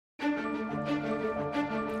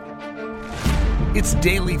It's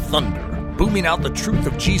Daily Thunder, booming out the truth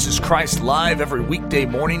of Jesus Christ live every weekday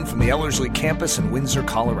morning from the Ellerslie campus in Windsor,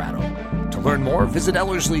 Colorado. To learn more, visit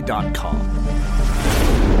Ellerslie.com.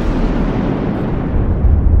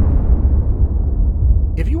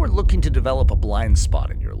 If you are looking to develop a blind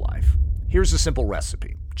spot in your life, here's a simple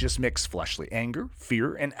recipe. Just mix fleshly anger,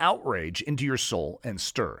 fear, and outrage into your soul and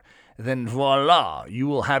stir. Then voila, you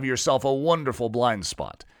will have yourself a wonderful blind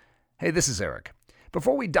spot. Hey, this is Eric.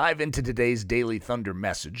 Before we dive into today's Daily Thunder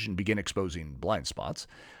message and begin exposing blind spots,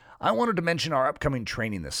 I wanted to mention our upcoming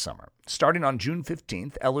training this summer. Starting on June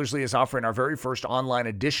 15th, Ellerslie is offering our very first online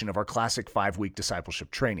edition of our classic 5-week discipleship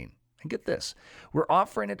training. And get this, we're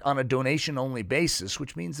offering it on a donation-only basis,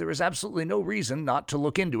 which means there is absolutely no reason not to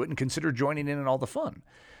look into it and consider joining in all the fun.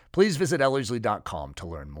 Please visit Ellerslie.com to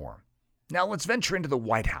learn more. Now let's venture into the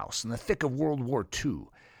White House in the thick of World War II.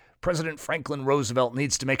 President Franklin Roosevelt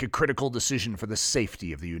needs to make a critical decision for the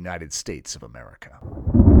safety of the United States of America.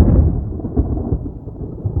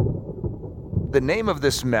 The name of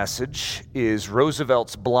this message is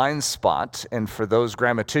Roosevelt's Blind Spot, and for those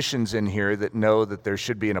grammaticians in here that know that there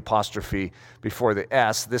should be an apostrophe before the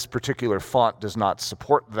S, this particular font does not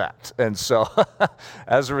support that, and so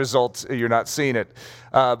as a result, you're not seeing it.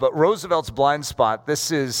 But Roosevelt's Blind Spot,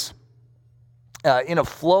 this is in a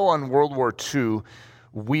flow on World War II.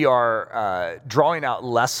 We are drawing out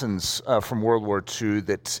lessons from World War II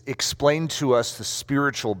that explain to us the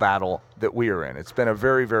spiritual battle that we are in. It's been a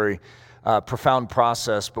very, very profound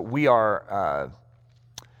process, but we are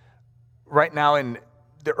right now in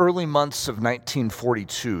the early months of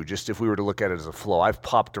 1942, just if we were to look at it as a flow. I've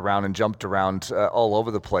popped around and jumped around all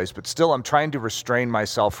over the place, but still I'm trying to restrain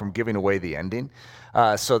myself from giving away the ending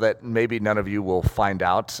so that maybe none of you will find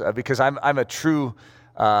out, because I'm a true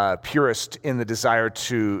purist in the desire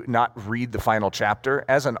to not read the final chapter.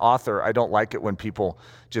 As an author, I don't like it when people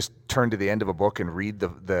just turn to the end of a book and read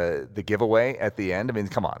the giveaway at the end. I mean,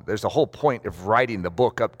 come on. There's a whole point of writing the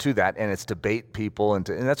book up to that, and it's to bait people, and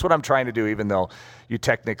that's what I'm trying to do, even though you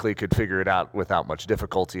technically could figure it out without much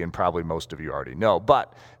difficulty, and probably most of you already know.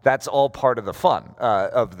 But that's all part of the fun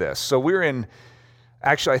of this. So we're in,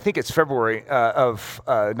 actually, I think it's February of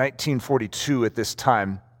 1942 at this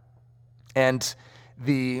time, and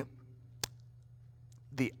the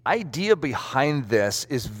idea behind this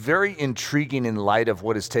is very intriguing in light of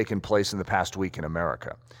what has taken place in the past week in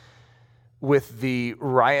America. With the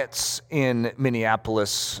riots in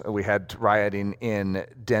Minneapolis, we had rioting in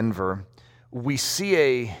Denver, we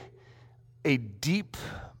see a deep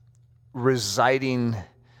residing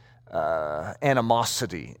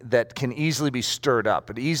animosity that can easily be stirred up.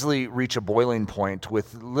 It easily reach a boiling point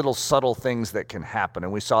with little subtle things that can happen,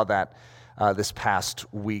 and we saw that this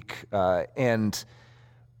past week, and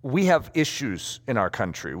we have issues in our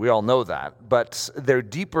country. We all know that, but they're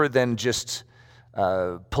deeper than just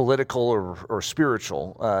political or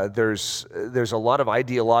spiritual. There's a lot of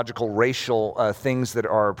ideological, racial things that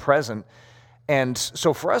are present, and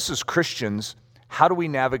so for us as Christians, how do we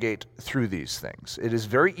navigate through these things? It is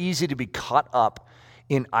very easy to be caught up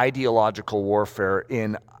in ideological warfare,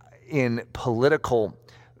 in political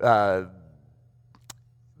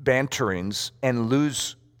banterings, and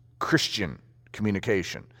lose Christian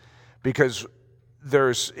communication. Because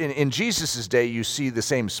there's, in Jesus' day, you see the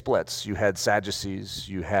same splits. You had Sadducees,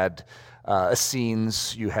 you had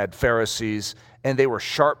Essenes, you had Pharisees, and they were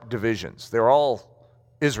sharp divisions. They're all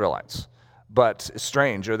Israelites, but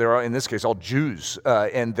strange, or they're, in this case, all Jews,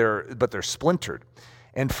 but they're splintered.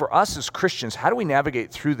 And for us as Christians, how do we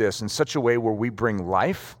navigate through this in such a way where we bring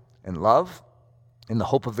life and love in the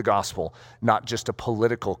hope of the gospel, not just a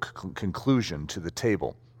political conclusion to the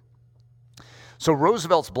table? So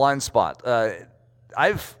Roosevelt's blind spot.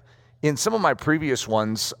 In some of my previous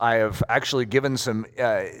ones, I have actually given some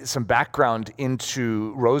background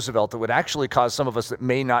into Roosevelt that would actually cause some of us that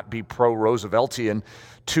may not be pro-Rooseveltian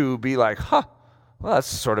to be like, well, that's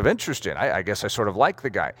sort of interesting. I guess I sort of like the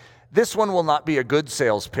guy. This one will not be a good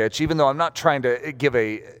sales pitch, even though I'm not trying to give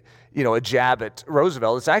a jab at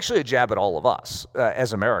Roosevelt. It's actually a jab at all of us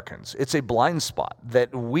as Americans. It's a blind spot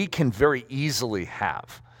that we can very easily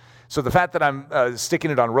have. So the fact that I'm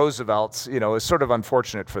sticking it on Roosevelt, is sort of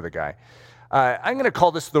unfortunate for the guy. I'm going to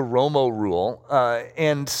call this the Romo rule.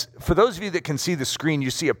 And for those of you that can see the screen, you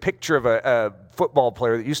see a picture of a football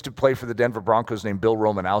player that used to play for the Denver Broncos named Bill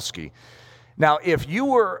Romanowski. Now, if you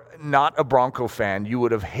were not a Bronco fan, you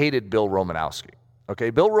would have hated Bill Romanowski. Okay,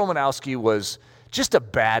 Bill Romanowski was just a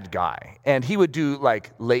bad guy. And he would do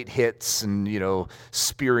like late hits and,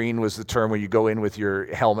 spearing was the term where you go in with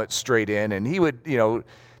your helmet straight in. And he would,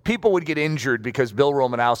 people would get injured because Bill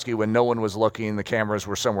Romanowski, when no one was looking, the cameras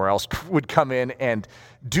were somewhere else, would come in and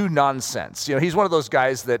do nonsense. He's one of those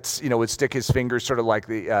guys that, would stick his fingers sort of like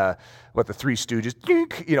the Three Stooges,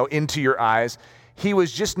 into your eyes. He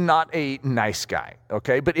was just not a nice guy,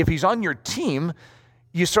 okay? But if he's on your team,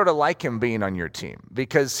 you sort of like him being on your team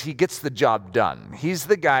because he gets the job done. He's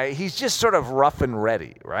the guy, he's just sort of rough and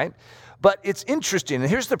ready, right? But it's interesting, and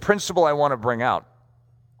here's the principle I want to bring out.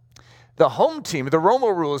 The home team, the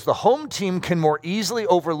Romo rule is the home team can more easily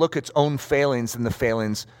overlook its own failings than the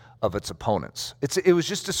failings of its opponents. It was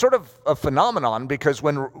just a sort of a phenomenon because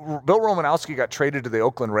when Bill Romanowski got traded to the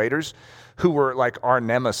Oakland Raiders, who were like our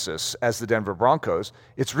nemesis as the Denver Broncos,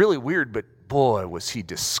 it's really weird, but boy, was he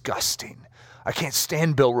disgusting. I can't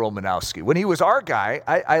stand Bill Romanowski. When he was our guy,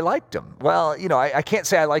 I liked him. Well, I can't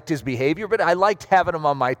say I liked his behavior, but I liked having him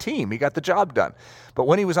on my team. He got the job done. But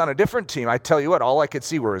when he was on a different team, I tell you what, all I could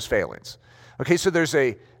see were his failings. Okay, so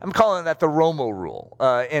I'm calling that the Romo rule.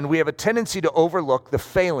 And we have a tendency to overlook the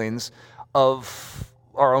failings of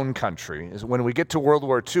our own country. When we get to World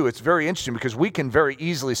War II, it's very interesting because we can very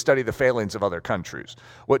easily study the failings of other countries.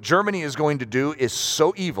 What Germany is going to do is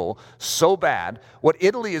so evil, so bad. What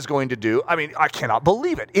Italy is going to do, I cannot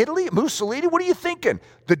believe it. Italy, Mussolini, what are you thinking?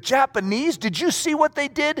 The Japanese, did you see what they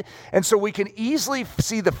did? And so we can easily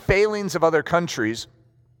see the failings of other countries.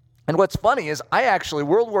 And what's funny is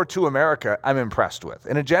World War II America, I'm impressed with.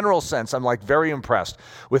 In a general sense, I'm very impressed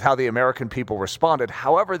with how the American people responded.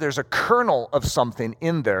 However, there's a kernel of something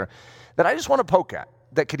in there that I just want to poke at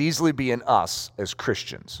that could easily be in us as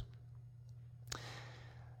Christians.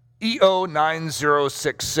 EO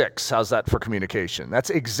 9066, how's that for communication?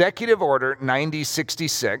 That's Executive Order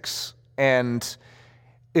 9066, and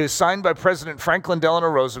it was signed by President Franklin Delano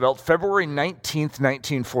Roosevelt February 19th,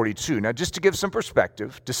 1942. Now, just to give some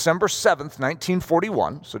perspective, December 7th,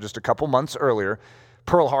 1941, so just a couple months earlier,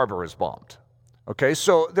 Pearl Harbor is bombed. Okay,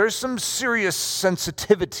 so there's some serious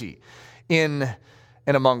sensitivity in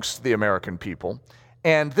and amongst the American people.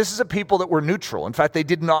 And this is a people that were neutral. In fact, they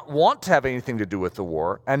did not want to have anything to do with the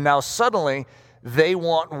war. And now suddenly, they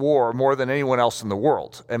want war more than anyone else in the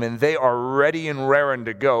world. They are ready and raring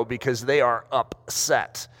to go because they are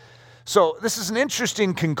upset. So this is an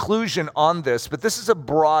interesting conclusion on this, but this is a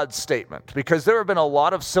broad statement because there have been a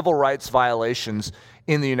lot of civil rights violations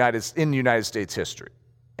in United States history.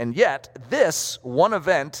 And yet, this one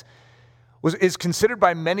event is considered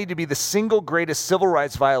by many to be the single greatest civil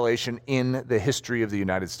rights violation in the history of the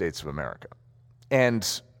United States of America.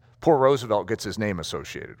 And poor Roosevelt gets his name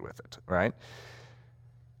associated with it, right?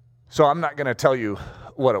 So I'm not going to tell you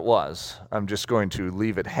what it was. I'm just going to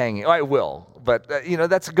leave it hanging. I will, but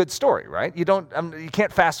that's a good story, right? You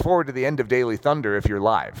can't fast forward to the end of Daily Thunder if you're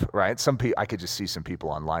live, right? I could just see some people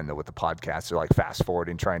online though with the podcast. They're fast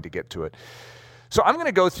forwarding, trying to get to it. So I'm going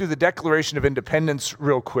to go through the Declaration of Independence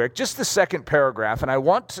real quick, just the second paragraph, and I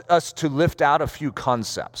want us to lift out a few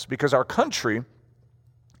concepts because our country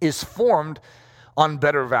is formed on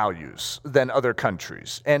better values than other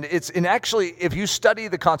countries. And actually, if you study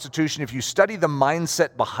the Constitution, if you study the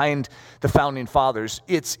mindset behind the Founding Fathers,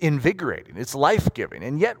 it's invigorating, it's life-giving,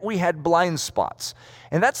 and yet we had blind spots.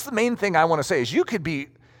 And that's the main thing I want to say is you could be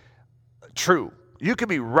true, you could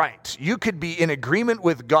be right, you could be in agreement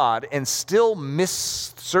with God and still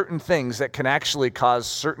miss certain things that can actually cause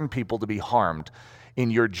certain people to be harmed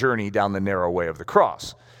in your journey down the narrow way of the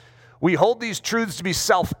cross. We hold these truths to be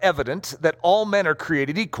self-evident that all men are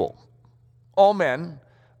created equal. All men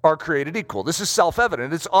are created equal. This is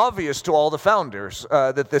self-evident. It's obvious to all the founders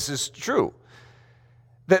that this is true.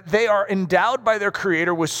 That they are endowed by their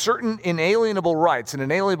Creator with certain inalienable rights. An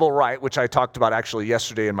inalienable right, which I talked about actually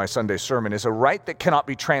yesterday in my Sunday sermon, is a right that cannot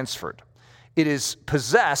be transferred. It is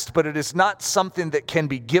possessed, but it is not something that can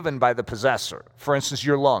be given by the possessor. For instance,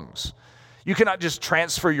 your lungs. You cannot just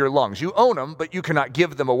transfer your lungs. You own them, but you cannot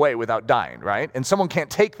give them away without dying, right? And someone can't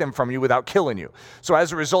take them from you without killing you. So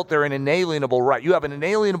as a result, they're an inalienable right. You have an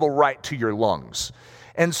inalienable right to your lungs.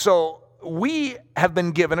 And so we have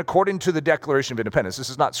been given, according to the Declaration of Independence, this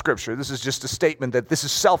is not scripture, this is just a statement that this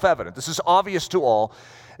is self-evident, this is obvious to all,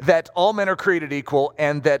 that all men are created equal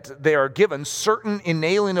and that they are given certain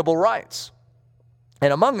inalienable rights.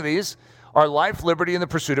 And among these are life, liberty, and the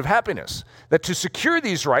pursuit of happiness. That to secure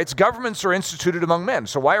these rights, governments are instituted among men.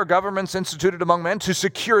 So why are governments instituted among men? To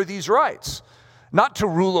secure these rights. Not to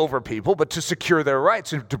rule over people, but to secure their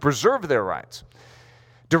rights and to preserve their rights.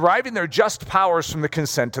 Deriving their just powers from the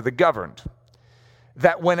consent of the governed.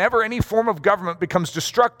 That whenever any form of government becomes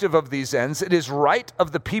destructive of these ends, it is right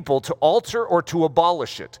of the people to alter or to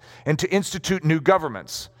abolish it, and to institute new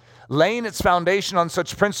governments. laying its foundation on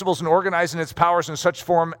such principles and organizing its powers in such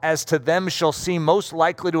form as to them shall seem most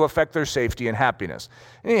likely to affect their safety and happiness.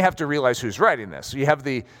 And you have to realize who's writing this. You have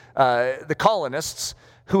the colonists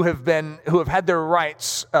who have had their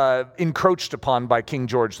rights encroached upon by King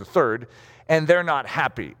George III, and they're not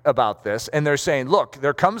happy about this. And they're saying, look,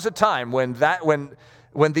 there comes a time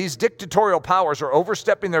when these dictatorial powers are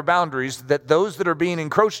overstepping their boundaries, that those that are being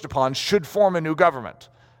encroached upon should form a new government,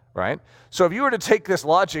 right? So if you were to take this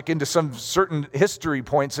logic into some certain history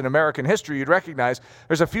points in American history, you'd recognize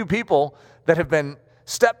there's a few people that have been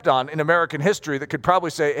stepped on in American history that could probably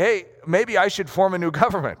say, hey, maybe I should form a new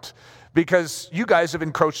government because you guys have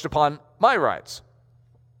encroached upon my rights.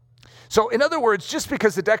 So in other words, just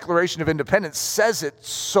because the Declaration of Independence says it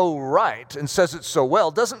so right and says it so well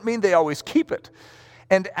doesn't mean they always keep it.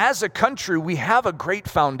 And as a country, we have a great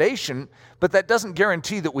foundation, but that doesn't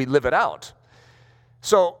guarantee that we live it out.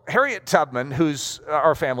 So Harriet Tubman,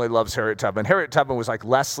 our family loves Harriet Tubman. Harriet Tubman was like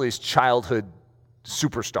Leslie's childhood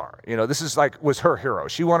superstar. This was her hero.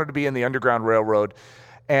 She wanted to be in the Underground Railroad.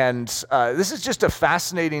 And this is just a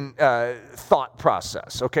fascinating thought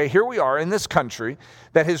process, okay? Here we are in this country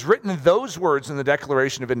that has written those words in the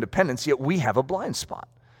Declaration of Independence, yet we have a blind spot.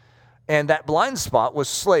 And that blind spot was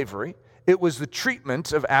slavery. It was the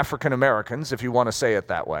treatment of African Americans, if you want to say it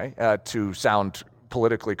that way, to sound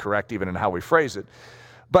politically correct even in how we phrase it.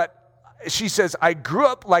 But she says, I grew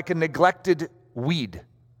up like a neglected weed,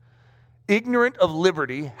 ignorant of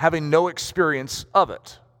liberty, having no experience of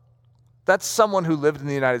it. That's someone who lived in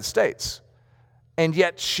the United States. And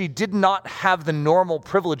yet she did not have the normal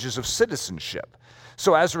privileges of citizenship.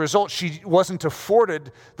 So as a result, she wasn't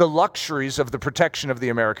afforded the luxuries of the protection of the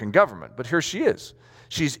American government. But here she is.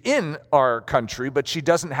 She's in our country, but she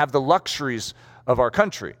doesn't have the luxuries of our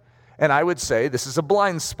country. And I would say this is a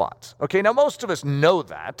blind spot. Okay, now most of us know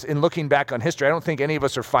that. In looking back on history, I don't think any of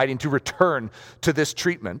us are fighting to return to this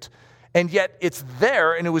treatment. And yet it's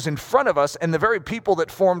there, and it was in front of us, and the very people that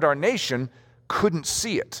formed our nation couldn't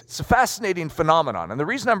see it. It's a fascinating phenomenon. And the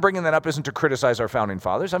reason I'm bringing that up isn't to criticize our founding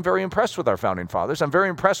fathers. I'm very impressed with our founding fathers. I'm very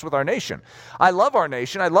impressed with our nation. I love our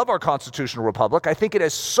nation. I love our constitutional republic. I think it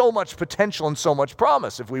has so much potential and so much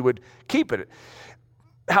promise if we would keep it.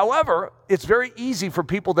 However, it's very easy for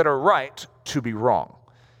people that are right to be wrong.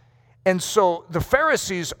 And so the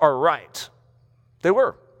Pharisees are right. They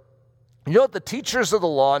were. You know what? The teachers of the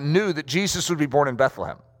law knew that Jesus would be born in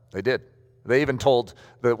Bethlehem. They did. They even told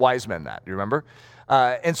the wise men that. You remember?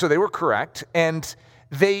 And so they were correct. And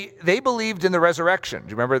they believed in the resurrection. Do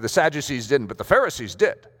you remember? The Sadducees didn't, but the Pharisees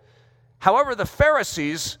did. However, the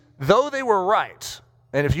Pharisees, though they were right,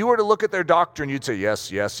 and if you were to look at their doctrine, you'd say,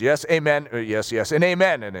 yes, yes, yes, amen, yes, yes, and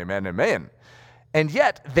amen, amen. And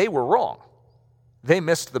yet, they were wrong. They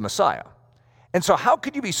missed the Messiah. And so how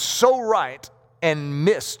could you be so right and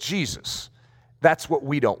miss Jesus? That's what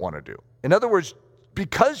we don't want to do. In other words,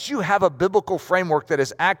 because you have a biblical framework that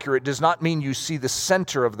is accurate does not mean you see the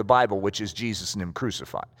center of the Bible, which is Jesus and Him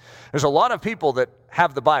crucified. There's a lot of people that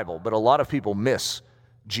have the Bible, but a lot of people miss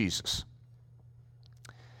Jesus.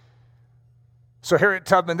 So Harriet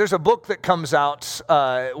Tubman, there's a book that comes out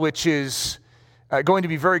which is going to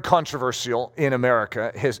be very controversial in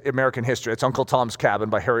America, American history. It's Uncle Tom's Cabin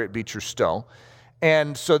by Harriet Beecher Stowe.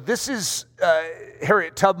 And so this is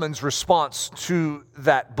Harriet Tubman's response to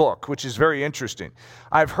that book, which is very interesting.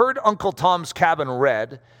 I've heard Uncle Tom's Cabin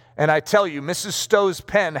read, and I tell you, Mrs. Stowe's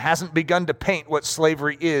pen hasn't begun to paint what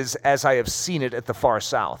slavery is as I have seen it at the far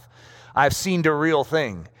South. I've seen the real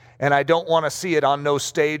thing, and I don't want to see it on no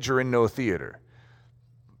stage or in no theater.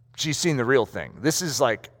 She's seen the real thing. This is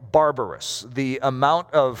like barbarous. The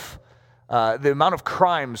amount of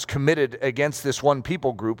crimes committed against this one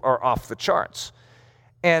people group are off the charts.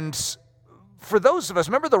 And for those of us,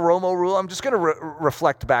 remember the Romo rule? I'm just going to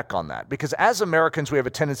reflect back on that, because as Americans, we have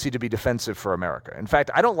a tendency to be defensive for America. In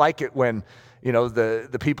fact, I don't like it when,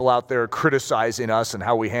 the people out there criticizing us and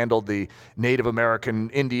how we handled the Native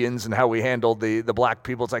American Indians and how we handled the black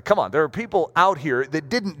people. It's like, come on, there are people out here that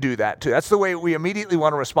didn't do that too. That's the way we immediately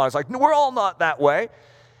want to respond. It's like, no, we're all not that way.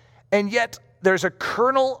 And yet there's a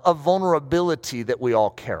kernel of vulnerability that we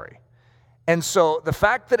all carry. And so the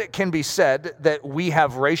fact that it can be said that we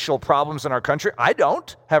have racial problems in our country, I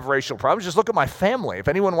don't have racial problems. Just look at my family. If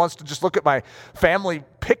anyone wants to just look at my family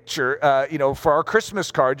picture, for our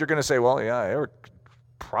Christmas card, you're going to say, well, yeah, Eric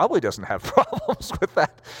probably doesn't have problems with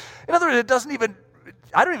that. In other words,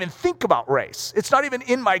 I don't even think about race. It's not even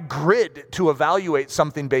in my grid to evaluate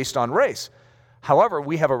something based on race. However,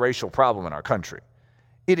 we have a racial problem in our country.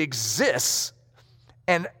 It exists.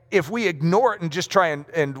 And if we ignore it and just try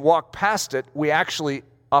and walk past it, we actually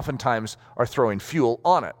oftentimes are throwing fuel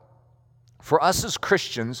on it. For us as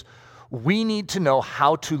Christians, We need to know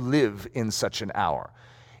how to live in such an hour.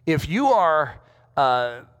 If you are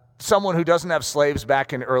someone who doesn't have slaves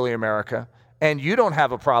back in early America, and you don't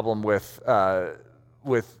have a problem with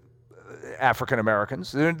African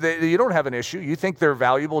Americans, you don't have an issue. You think they're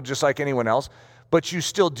valuable just like anyone else, but you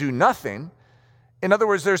still do nothing. In other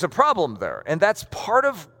words, there's a problem there. And that's part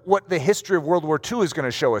of what the history of World War II is going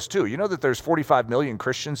to show us too. You know that there's 45 million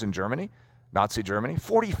Christians in Germany, Nazi Germany?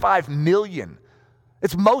 45 million.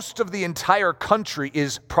 It's most of the entire country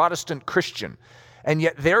is Protestant Christian. And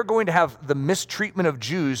yet they're going to have the mistreatment of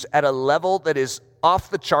Jews at a level that is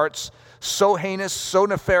off the charts, so heinous, so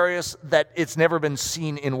nefarious that it's never been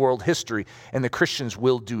seen in world history, and the Christians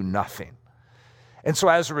will do nothing. And so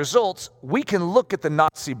as a result, we can look at the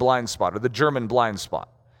Nazi blind spot or the German blind spot,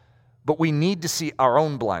 but we need to see our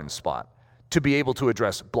own blind spot to be able to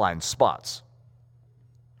address blind spots.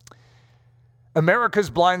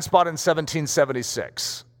 America's blind spot in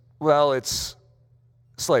 1776, well, it's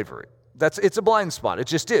slavery. It's a blind spot. It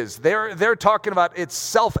just is. They're talking about it's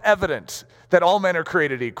self-evident that all men are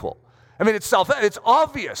created equal. I mean, it's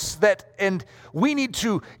obvious that, and we need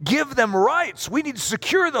to give them rights. We need to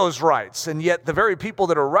secure those rights. And yet the very people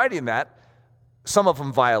that are writing that, some of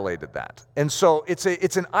them violated that. And so it's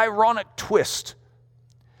an ironic twist.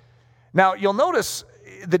 Now, you'll notice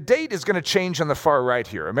the date is going to change on the far right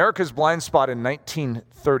here. America's blind spot in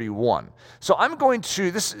 1931. So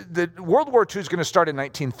the World War II is going to start in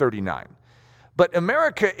 1939. But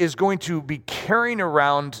America is going to be carrying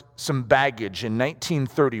around some baggage in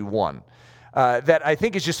 1931 that I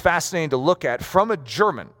think is just fascinating to look at from a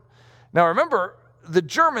German. Now remember, the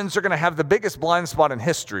Germans are going to have the biggest blind spot in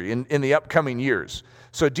history in the upcoming years.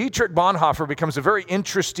 So Dietrich Bonhoeffer becomes a very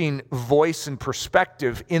interesting voice and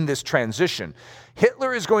perspective in this transition.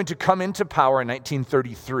 Hitler is going to come into power in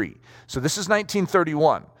 1933. So this is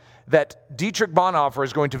 1931, that Dietrich Bonhoeffer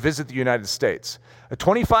is going to visit the United States. A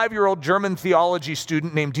 25-year-old German theology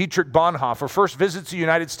student named Dietrich Bonhoeffer first visits the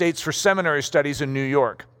United States for seminary studies in New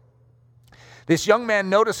York. This young man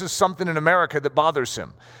notices something in America that bothers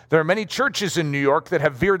him. There are many churches in New York that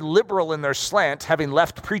have veered liberal in their slant, having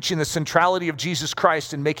left preaching the centrality of Jesus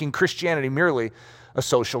Christ and making Christianity merely a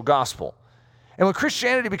social gospel. And when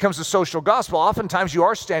Christianity becomes a social gospel, oftentimes you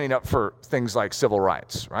are standing up for things like civil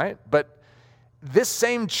rights, right? But this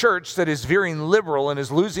same church that is veering liberal and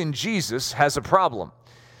is losing Jesus has a problem.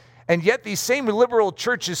 And yet these same liberal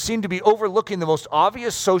churches seem to be overlooking the most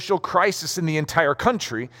obvious social crisis in the entire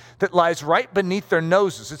country that lies right beneath their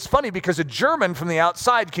noses. It's funny because a German from the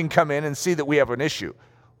outside can come in and see that we have an issue.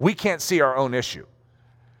 We can't see our own issue.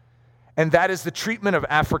 And that is the treatment of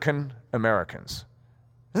African Americans.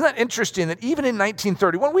 Isn't that interesting that even in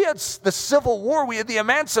 1931, we had the Civil War, we had the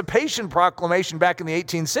Emancipation Proclamation back in the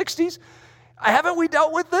 1860s. Haven't we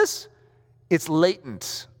dealt with this? It's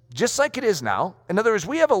latent, just like it is now. In other words,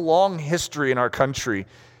 we have a long history in our country,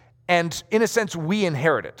 and in a sense, we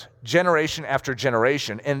inherit it generation after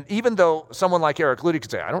generation. And even though someone like Eric Ludy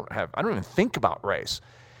could say, I don't even think about race,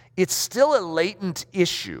 it's still a latent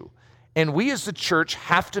issue. And we as the church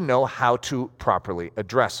have to know how to properly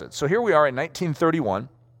address it. So here we are in 1931,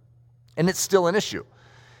 and it's still an issue.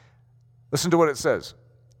 Listen to what it says.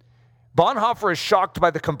 Bonhoeffer is shocked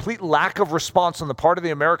by the complete lack of response on the part of the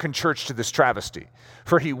American church to this travesty,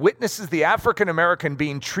 for he witnesses the African American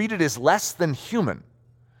being treated as less than human.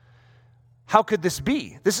 How could this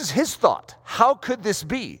be? This is his thought. How could this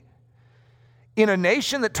be? In a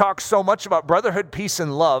nation that talks so much about brotherhood, peace,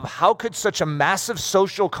 and love, how could such a massive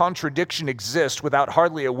social contradiction exist without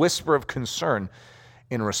hardly a whisper of concern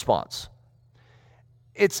in response?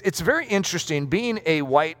 It's very interesting. Being a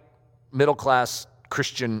white, middle-class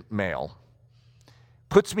Christian male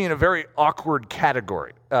puts me in a very awkward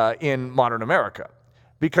category in modern America,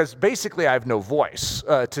 because basically I have no voice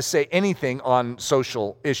to say anything on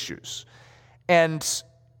social issues. And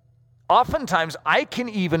oftentimes I can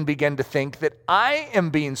even begin to think that I am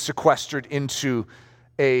being sequestered into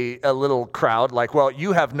a little crowd, like, well,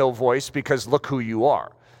 you have no voice because look who you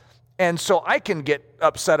are. And so I can get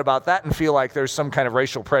upset about that and feel like there's some kind of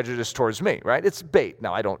racial prejudice towards me, right? It's bait.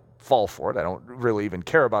 Now, I don't fall for it. I don't really even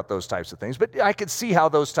care about those types of things, but I could see how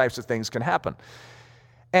those types of things can happen.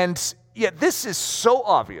 And yet this is so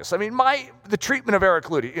obvious. I mean, the treatment of Eric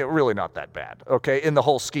Ludy, really not that bad, okay, in the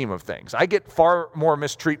whole scheme of things. I get far more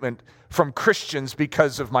mistreatment from Christians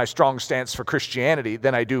because of my strong stance for Christianity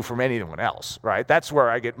than I do from anyone else, right? That's where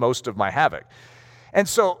I get most of my havoc. And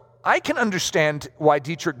so I can understand why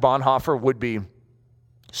Dietrich Bonhoeffer would be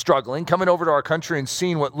struggling, coming over to our country and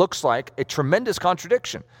seeing what looks like a tremendous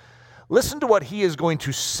contradiction. Listen to what he is going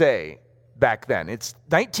to say back then. It's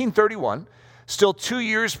 1931. still 2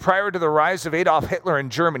 years prior to the rise of Adolf Hitler in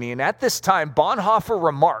Germany. And at this time, Bonhoeffer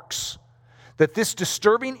remarks that this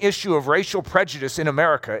disturbing issue of racial prejudice in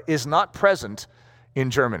America is not present in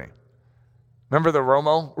Germany. Remember the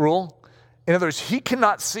Romo rule? In other words, he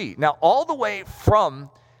cannot see. Now, all the way from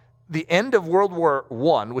the end of World War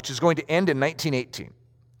I, which is going to end in 1918,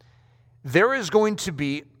 there is going to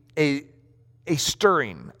be a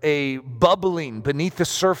stirring, a bubbling beneath the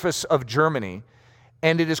surface of Germany,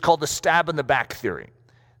 and it is called the stab in the back theory.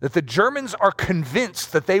 That the Germans are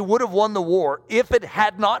convinced that they would have won the war if it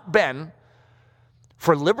had not been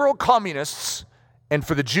for liberal communists and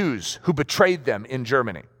for the Jews who betrayed them in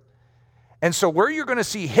Germany. And so where you're going to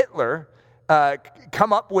see Hitler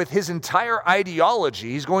come up with his entire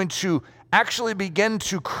ideology, he's going to actually begin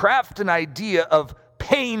to craft an idea of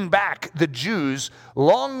paying back the Jews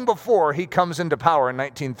long before he comes into power in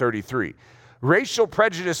 1933. Racial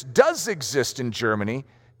prejudice does exist in Germany.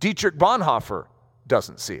 Dietrich Bonhoeffer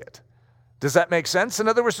doesn't see it. Does that make sense? In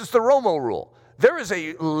other words, it's the Romo rule. There is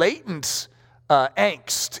a latent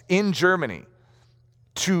angst in Germany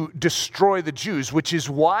to destroy the Jews, which is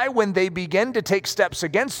why when they begin to take steps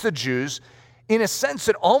against the Jews, in a sense,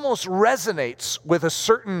 it almost resonates with a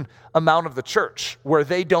certain amount of the church where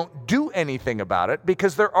they don't do anything about it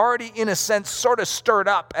because they're already, in a sense, sort of stirred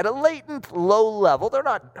up at a latent low level. They're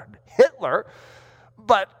not Hitler,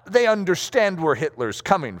 but they understand where Hitler's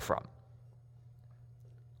coming from.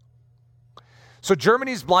 So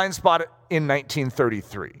Germany's blind spot in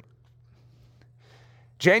 1933.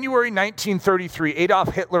 January 1933,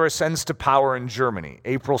 Adolf Hitler ascends to power in Germany.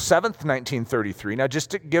 April 7th, 1933. Now,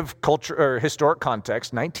 just to give culture or historic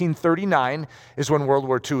context, 1939 is when World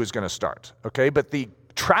War II is going to start. Okay, but the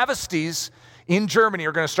travesties in Germany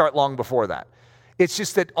are going to start long before that. It's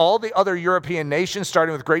just that all the other European nations,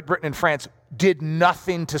 starting with Great Britain and France, did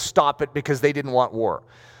nothing to stop it because they didn't want war.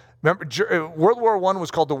 Remember, World War I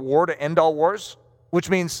was called the war to end all wars,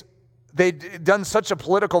 which means they'd done such a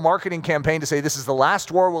political marketing campaign to say this is the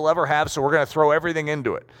last war we'll ever have, so we're going to throw everything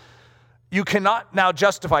into it. You cannot now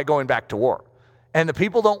justify going back to war. And the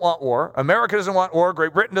people don't want war. America doesn't want war.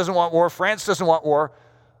 Great Britain doesn't want war. France doesn't want war.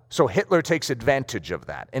 So Hitler takes advantage of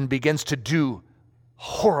that and begins to do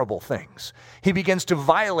horrible things. He begins to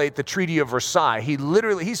violate the Treaty of Versailles.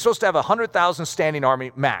 He's supposed to have 100,000 standing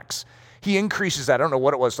army max. He increases that, I don't know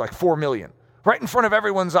what it was, like 4 million. Right in front of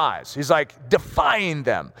everyone's eyes. He's like defying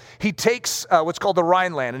them. He takes what's called the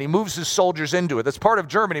Rhineland and he moves his soldiers into it. That's part of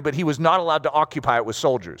Germany, but he was not allowed to occupy it with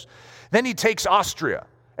soldiers. Then he takes Austria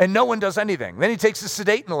and no one does anything. Then he takes the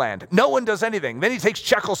Sudetenland. No one does anything. Then he takes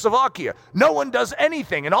Czechoslovakia. No one does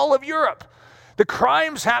anything in all of Europe. The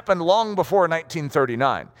crimes happened long before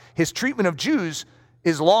 1939. His treatment of Jews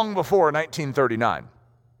is long before 1939.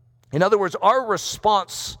 In other words, our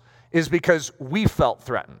response is because we felt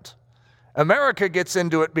threatened. America gets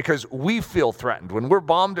into it because we feel threatened. When we're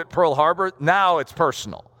bombed at Pearl Harbor, now it's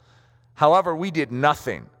personal. However, we did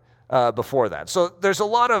nothing before that. So there's a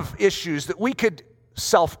lot of issues that we could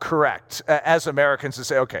self-correct as Americans and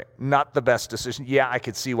say, okay, not the best decision. Yeah, I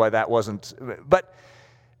could see why that wasn't. But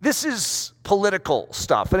this is political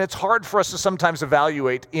stuff, and it's hard for us to sometimes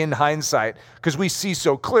evaluate in hindsight because we see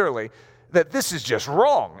so clearly that this is just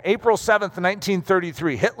wrong. April 7th,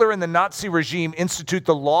 1933, Hitler and the Nazi regime institute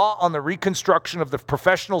the law on the reconstruction of the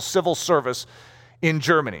professional civil service in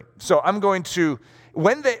Germany. So I'm going to,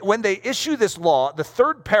 when they issue this law, the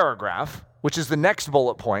third paragraph, which is the next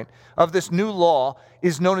bullet point of this new law,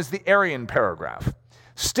 is known as the Aryan paragraph,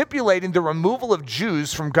 stipulating the removal of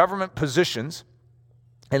Jews from government positions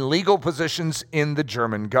and legal positions in the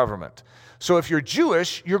German government. So if you're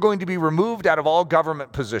Jewish, you're going to be removed out of all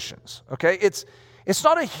government positions, okay? It's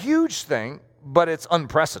not a huge thing, but it's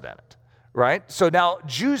unprecedented, right? So now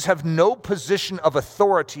Jews have no position of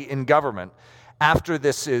authority in government after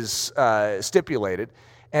this is stipulated,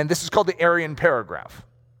 and this is called the Aryan paragraph.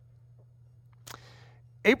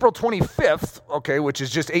 April 25th, okay, which is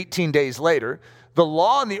just 18 days later, the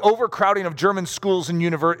law on the overcrowding of German schools and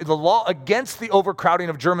the law against the overcrowding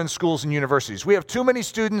of German schools and universities. We have too many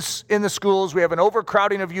students in the schools. We have an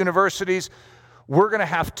overcrowding of universities. We're going to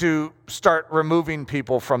have to start removing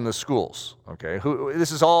people from the schools. Okay,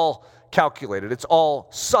 this is all calculated. It's all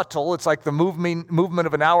subtle. It's like the movement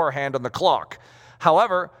of an hour hand on the clock.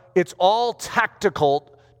 However, it's all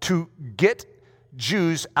tactical to get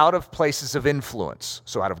Jews out of places of influence.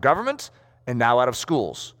 So out of government and now out of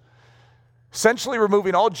schools. Essentially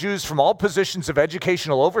removing all Jews from all positions of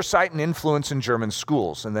educational oversight and influence in German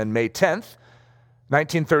schools. And then May 10th,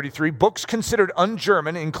 1933, books considered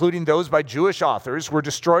un-German, including those by Jewish authors, were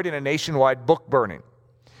destroyed in a nationwide book burning.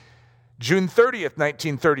 June 30th,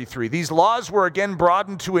 1933, these laws were again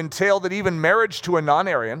broadened to entail that even marriage to a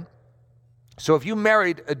non-Aryan, so if you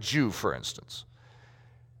married a Jew, for instance,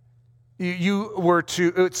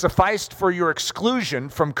 it sufficed for your exclusion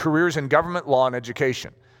from careers in government, law, and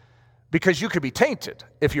education, because you could be tainted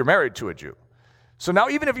if you're married to a Jew. So now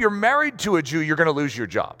even if you're married to a Jew, you're going to lose your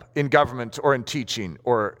job in government or in teaching.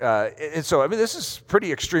 And so, this is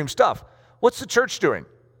pretty extreme stuff. What's the church doing?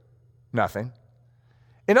 Nothing.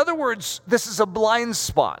 In other words, this is a blind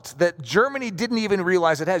spot that Germany didn't even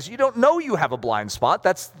realize it has. You don't know you have a blind spot.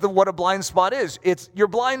 That's what a blind spot is. You're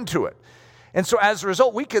blind to it. And so as a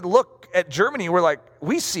result, we could look at Germany, we're like,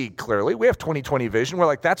 we see clearly, we have 20/20 vision, we're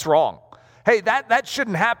like, that's wrong. Hey, that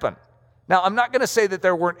shouldn't happen. Now, I'm not going to say that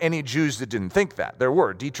there weren't any Jews that didn't think that. There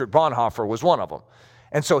were. Dietrich Bonhoeffer was one of them.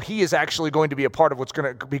 And so he is actually going to be a part of what's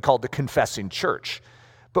going to be called the confessing church.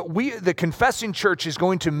 But the confessing church is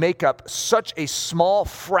going to make up such a small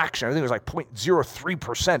fraction. I think it was like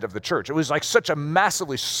 0.03% of the church. It was like such a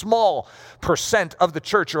massively small percent of the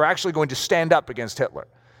church are actually going to stand up against Hitler.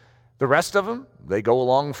 The rest of them, they go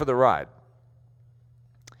along for the ride.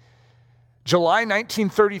 July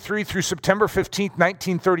 1933 through September 15,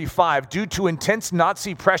 1935, due to intense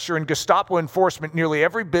Nazi pressure and Gestapo enforcement, nearly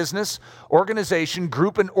every business, organization,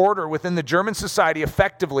 group, and order within the German society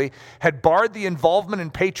effectively had barred the involvement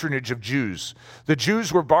and patronage of Jews. The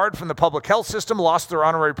Jews were barred from the public health system, lost their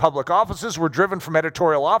honorary public offices, were driven from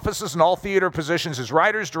editorial offices and all theater positions as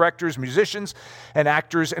writers, directors, musicians, and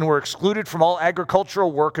actors, and were excluded from all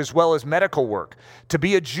agricultural work as well as medical work. To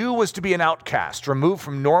be a Jew was to be an outcast, removed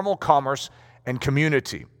from normal commerce and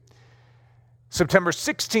community. September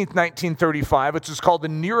 16, 1935, which is called the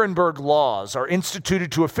Nuremberg Laws, are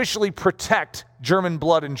instituted to officially protect German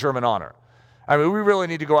blood and German honor. We really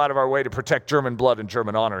need to go out of our way to protect German blood and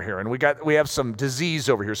German honor here. And we have some disease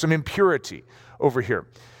over here, some impurity over here.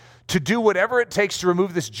 To do whatever it takes to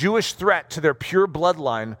remove this Jewish threat to their pure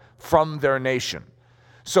bloodline from their nation.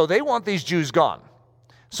 So they want these Jews gone.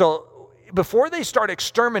 So before they start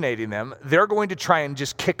exterminating them, they're going to try and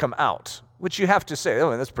just kick them out. Which you have to say,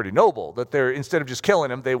 that's pretty noble, that instead of just killing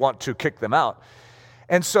them, they want to kick them out.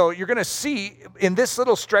 And so you're going to see in this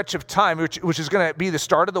little stretch of time, which is going to be the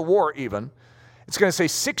start of the war even, it's going to say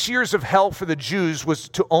 6 years of hell for the Jews was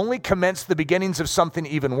to only commence the beginnings of something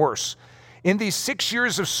even worse. In these 6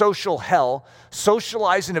 years of social hell,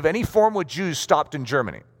 socializing of any form with Jews stopped in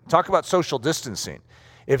Germany. Talk about social distancing.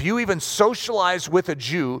 If you even socialize with a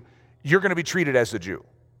Jew, you're going to be treated as a Jew.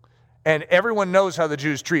 And everyone knows how the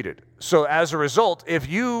Jews treated. So as a result, if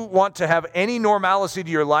you want to have any normalcy to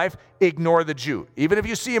your life, ignore the Jew. Even if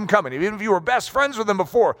you see him coming, even if you were best friends with him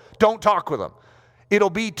before, don't talk with him. It'll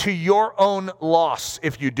be to your own loss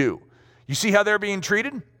if you do. You see how they're being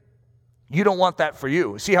treated? You don't want that for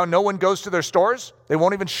you. See how no one goes to their stores? They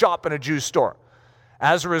won't even shop in a Jew's store.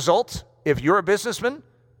 As a result, if you're a businessman,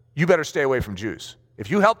 you better stay away from Jews. If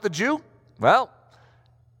you help the Jew, well,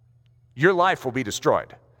 your life will be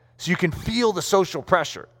destroyed. So you can feel the social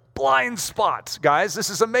pressure. Blind spots, guys.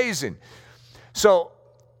 This is amazing. So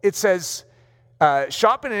it says,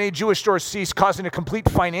 shopping in any Jewish stores ceased, causing a complete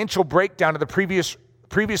financial breakdown of the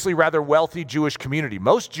previously rather wealthy Jewish community.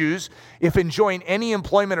 Most Jews, if enjoying any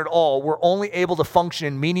employment at all, were only able to function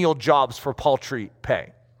in menial jobs for paltry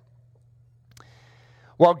pay.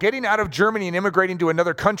 While getting out of Germany and immigrating to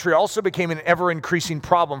another country also became an ever-increasing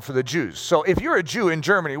problem for the Jews. So if you're a Jew in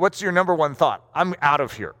Germany, what's your number one thought? I'm out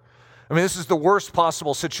of here. This is the worst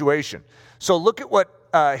possible situation. So look at what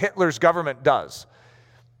Hitler's government does.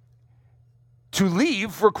 To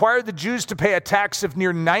leave required the Jews to pay a tax of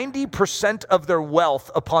near 90% of their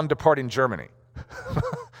wealth upon departing Germany.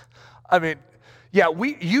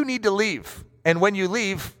 You need to leave. And when you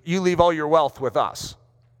leave all your wealth with us.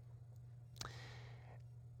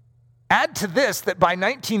 Add to this that by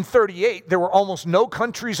 1938, there were almost no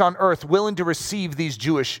countries on earth willing to receive these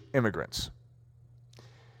Jewish immigrants.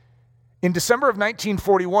 In December of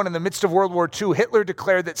 1941, in the midst of World War II, Hitler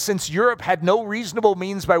declared that since Europe had no reasonable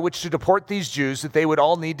means by which to deport these Jews, that they would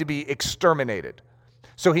all need to be exterminated.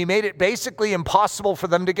 So he made it basically impossible for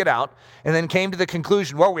them to get out, and then came to the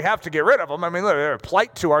conclusion, well, we have to get rid of them. Look, they're a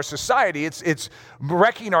plight to our society. It's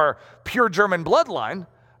wrecking our pure German bloodline.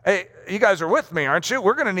 Hey, you guys are with me, aren't you?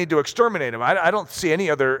 We're going to need to exterminate them. I don't see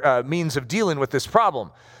any other means of dealing with this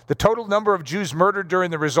problem. The total number of Jews murdered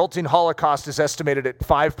during the resulting Holocaust is estimated at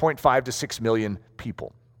 5.5 to 6 million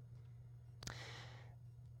people.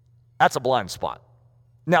 That's a blind spot.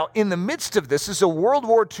 Now, in the midst of this is a World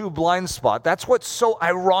War II blind spot. That's what's so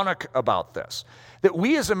ironic about this, that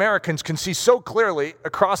we as Americans can see so clearly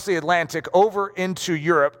across the Atlantic over into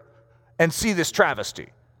Europe and see this travesty.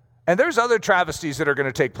 And there's other travesties that are going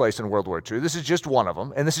to take place in World War II. This is just one of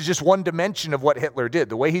them, and this is just one dimension of what Hitler did.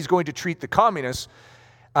 The way he's going to treat the communists,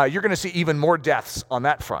 you're going to see even more deaths on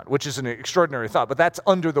that front, which is an extraordinary thought. But that's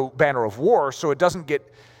under the banner of war, so it doesn't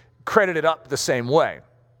get credited up the same way.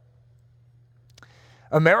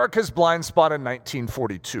 America's blind spot in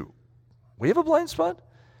 1942. We have a blind spot?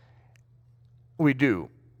 We do.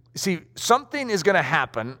 See, something is going to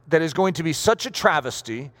happen that is going to be such a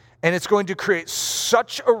travesty, and it's going to create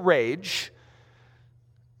such a rage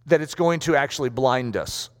that it's going to actually blind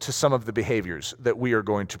us to some of the behaviors that we are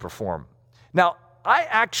going to perform. Now, I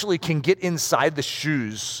actually can get inside the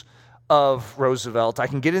shoes of Roosevelt. I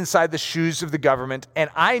can get inside the shoes of the government,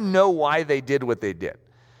 and I know why they did what they did.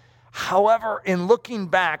 However, in looking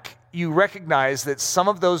back, you recognize that some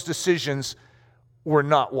of those decisions were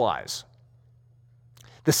not wise.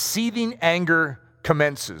 The seething anger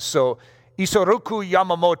commences. So Isoroku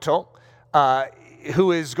Yamamoto,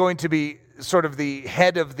 who is going to be sort of the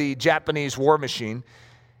head of the Japanese war machine,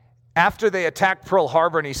 after they attack Pearl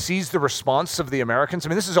Harbor and he sees the response of the Americans, I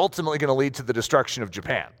mean, this is ultimately going to lead to the destruction of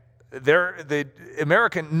Japan.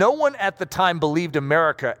 No one at the time believed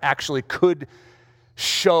America actually could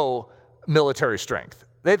show military strength.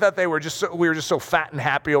 They thought we were just so fat and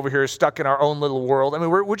happy over here, stuck in our own little world. I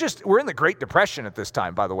mean, we're in the Great Depression at this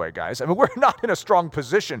time, by the way, guys. I mean, we're not in a strong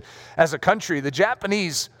position as a country. The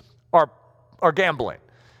Japanese are gambling,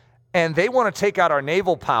 and they want to take out our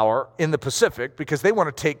naval power in the Pacific because they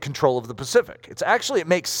want to take control of the Pacific. It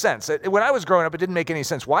makes sense. When I was growing up, it didn't make any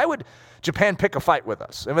sense. Why would Japan pick a fight with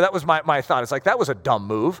us? I mean, that was my thought. It's like, that was a dumb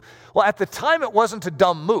move. Well, at the time, it wasn't a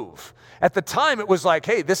dumb move. At the time, it was like,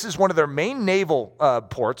 hey, this is one of their main naval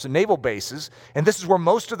ports and naval bases, and this is where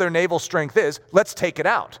most of their naval strength is. Let's take it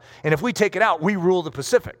out. And if we take it out, we rule the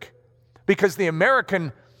Pacific. Because the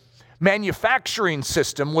American manufacturing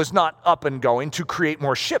system was not up and going to create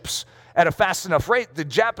more ships at a fast enough rate. The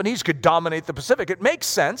Japanese could dominate the Pacific. It makes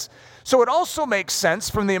sense. So it also makes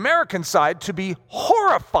sense from the American side to be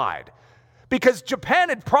horrified because Japan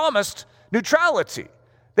had promised neutrality.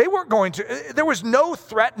 They weren't going to, there was no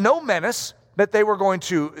threat, no menace that they were going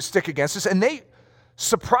to stick against us, and they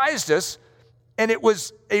surprised us, and it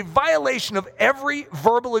was a violation of every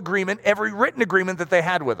verbal agreement, every written agreement that they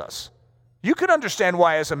had with us. You can understand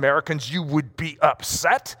why, as Americans, you would be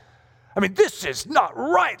upset. I mean, this is not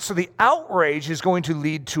right. So the outrage is going to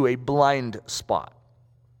lead to a blind spot.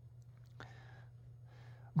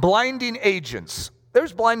 Blinding agents.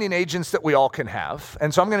 There's blinding agents that we all can have,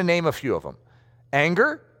 and so I'm going to name a few of them.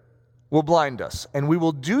 Anger will blind us, and we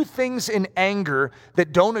will do things in anger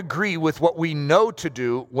that don't agree with what we know to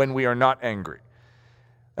do when we are not angry.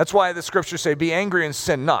 That's why the scriptures say, be angry and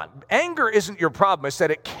sin not. Anger isn't your problem. It's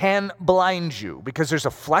that it can blind you, because there's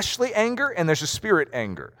a fleshly anger and there's a spirit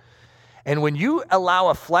anger. And when you allow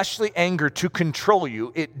a fleshly anger to control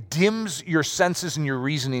you, it dims your senses and your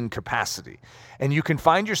reasoning capacity. And you can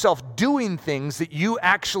find yourself doing things that you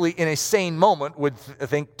actually, in a sane moment, would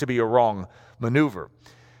think to be a wrong maneuver.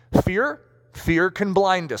 Fear can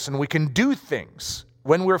blind us, and we can do things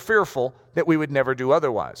when we're fearful that we would never do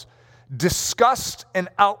otherwise. Disgust and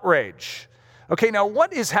outrage. Okay, now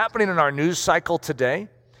what is happening in our news cycle today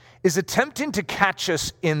is attempting to catch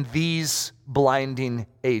us in these blinding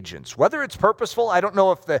agents. Whether it's purposeful, I don't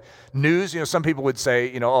know if the news, some people would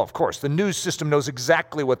say, oh, of course, the news system knows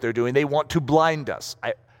exactly what they're doing. They want to blind us.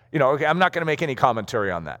 Okay, I'm not going to make any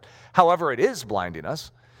commentary on that. However, it is blinding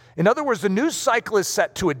us. In other words, the news cycle is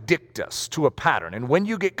set to addict us to a pattern. And when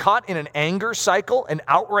you get caught in an anger cycle, an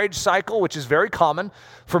outrage cycle, which is very common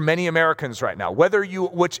for many Americans right now,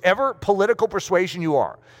 whichever political persuasion you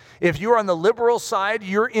are, if you're on the liberal side,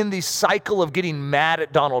 you're in the cycle of getting mad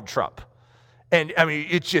at Donald Trump. And I mean,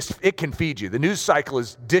 it can feed you. The news cycle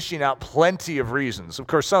is dishing out plenty of reasons. Of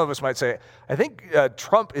course, some of us might say, I think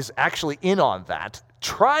Trump is actually in on that,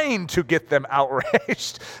 trying to get them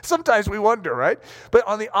outraged. Sometimes we wonder, right? But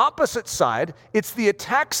on the opposite side, it's the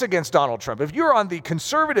attacks against Donald Trump. If you're on the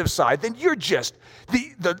conservative side, then you're just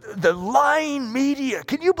the lying media.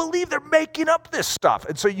 Can you believe they're making up this stuff?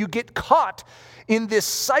 And so you get caught in this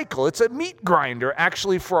cycle. It's a meat grinder,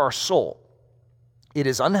 actually, for our soul. It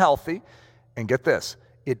is unhealthy, and get this,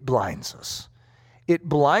 it blinds us. It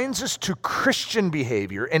blinds us to Christian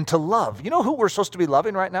behavior and to love. You know who we're supposed to be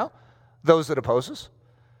loving right now? Those that oppose us.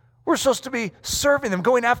 We're supposed to be serving them,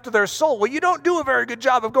 going after their soul. Well, you don't do a very good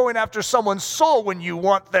job of going after someone's soul when you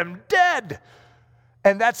want them dead.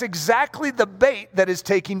 And that's exactly the bait that is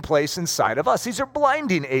taking place inside of us. These are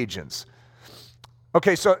blinding agents.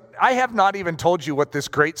 Okay, so I have not even told you what this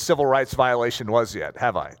great civil rights violation was yet,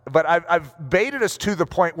 have I? But I've baited us to the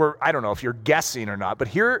point where, I don't know if you're guessing or not, but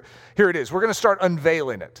here it is. We're going to start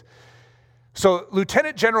unveiling it. So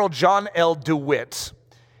Lieutenant General John L. DeWitt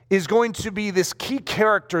is going to be this key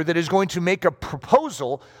character that is going to make a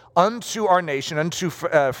proposal unto our nation, unto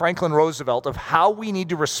Franklin Roosevelt, of how we need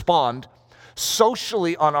to respond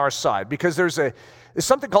socially on our side. Because there's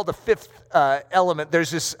something called the fifth element.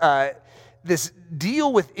 There's this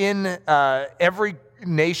deal within every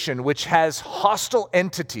nation which has hostile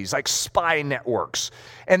entities like spy networks.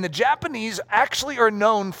 And the Japanese actually are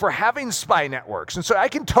known for having spy networks. And so I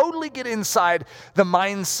can totally get inside the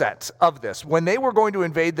mindset of this. When they were going to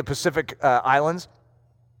invade the Pacific Islands,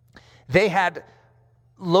 they had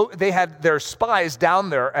their spies down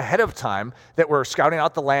there ahead of time that were scouting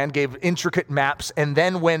out the land, gave intricate maps, and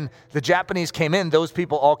then when the Japanese came in, those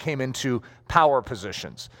people all came into power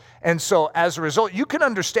positions. And so as a result, you can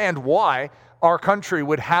understand why our country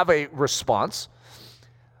would have a response.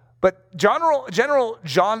 But General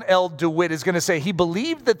John L. DeWitt is going to say he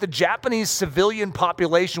believed that the Japanese civilian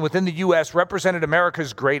population within the U.S. represented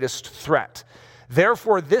America's greatest threat.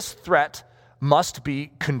 Therefore, this threat must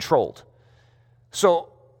be controlled. So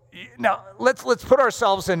now let's put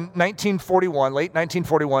ourselves in 1941, late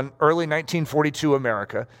 1941, early 1942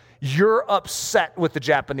 America. You're upset with the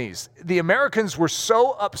Japanese. The Americans were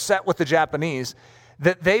so upset with the Japanese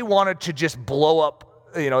that they wanted to just blow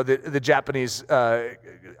up, the Japanese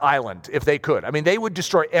island if they could. I mean, they would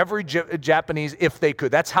destroy every Japanese if they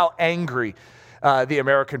could. That's how angry the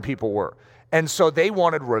American people were. And so they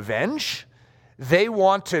wanted revenge. They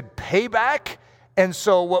wanted payback. And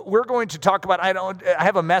so what we're going to talk about, I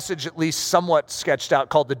have a message at least somewhat sketched out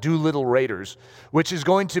called the Doolittle Raiders, which is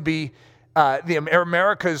going to be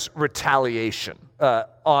America's retaliation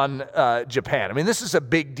on Japan. I mean, this is a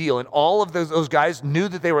big deal, and all of those guys knew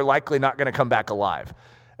that they were likely not going to come back alive.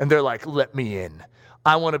 And they're like, let me in.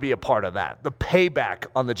 I want to be a part of that. The payback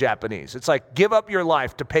on the Japanese. It's like, give up your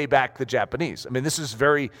life to pay back the Japanese. I mean, this is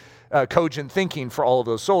very cogent thinking for all of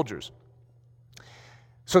those soldiers.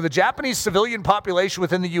 So the Japanese civilian population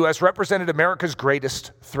within the U.S. represented America's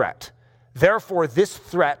greatest threat. Therefore, this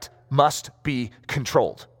threat must be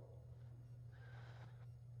controlled.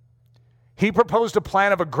 He proposed a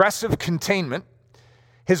plan of aggressive containment.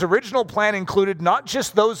 His original plan included not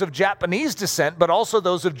just those of Japanese descent, but also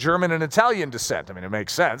those of German and Italian descent. I mean, it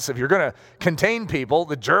makes sense. If you're going to contain people,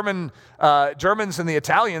 the Germans and the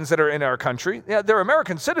Italians that are in our country, yeah, they're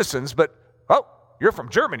American citizens, but, you're from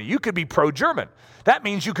Germany. You could be pro-German. That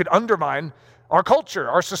means you could undermine our culture,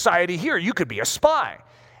 our society here. You could be a spy.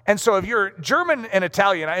 And so if you're German and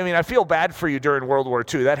Italian, I mean, I feel bad for you during World War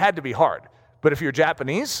II. That had to be hard. But if you're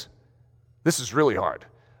Japanese, this is really hard.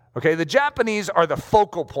 Okay, the Japanese are the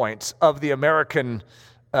focal points of the American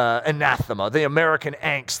anathema, the American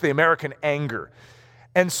angst, the American anger.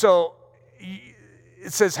 And so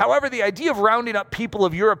it says, however, the idea of rounding up people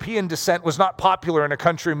of European descent was not popular in a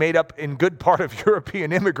country made up in good part of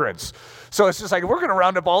European immigrants. So it's just like, we're going to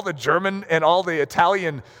round up all the German and all the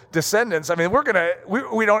Italian descendants. I mean, it's going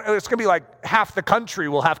to be like half the country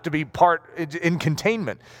will have to be part in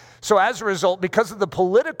containment. So as a result, because of the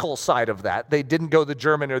political side of that, they didn't go the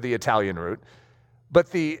German or the Italian route. But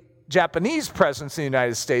the Japanese presence in the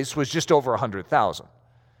United States was just over 100,000.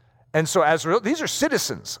 And so as a result, these are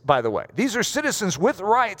citizens, by the way. These are citizens with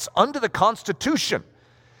rights under the Constitution.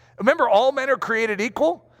 Remember, all men are created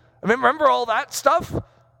equal? Remember all that stuff?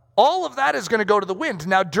 All of that is going to go to the wind.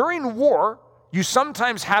 Now, during war, you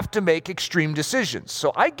sometimes have to make extreme decisions.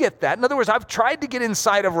 So I get that. In other words, I've tried to get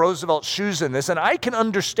inside of Roosevelt's shoes in this, and I can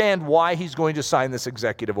understand why he's going to sign this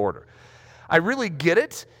executive order. I really get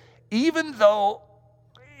it, even though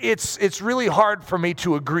it's really hard for me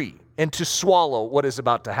to agree and to swallow what is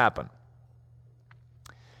about to happen.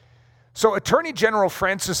 So Attorney General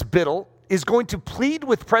Francis Biddle is going to plead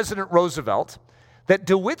with President Roosevelt that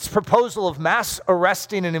DeWitt's proposal of mass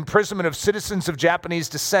arresting and imprisonment of citizens of Japanese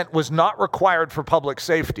descent was not required for public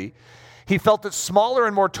safety. He felt that smaller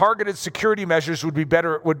and more targeted security measures would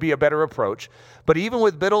be a better approach. But even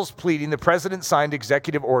with Biddle's pleading, the president signed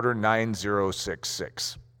Executive Order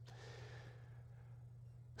 9066.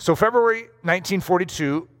 So February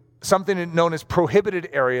 1942, something known as prohibited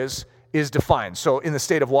areas is defined. So in the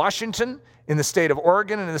state of Washington, in the state of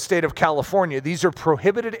Oregon, and in the state of California, these are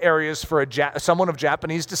prohibited areas for someone of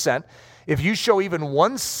Japanese descent. If you show even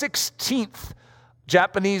 1/16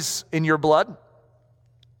 Japanese in your blood,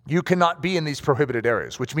 you cannot be in these prohibited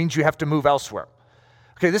areas, which means you have to move elsewhere.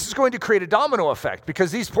 Okay, this is going to create a domino effect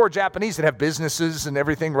because these poor Japanese that have businesses and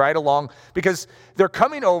everything right along, because they're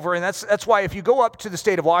coming over, and that's why if you go up to the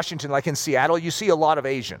state of Washington, like in Seattle, you see a lot of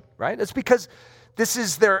Asian, right? It's because this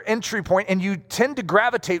is their entry point, and you tend to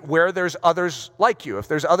gravitate where there's others like you, if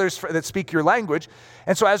there's others that speak your language.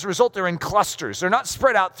 And so as a result, they're in clusters. They're not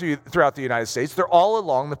spread out throughout the United States. They're all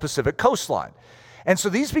along the Pacific coastline. And so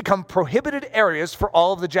these become prohibited areas for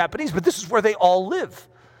all of the Japanese, but this is where they all live.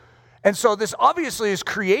 And so this obviously is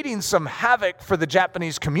creating some havoc for the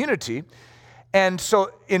Japanese community. And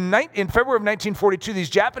so in February of 1942, these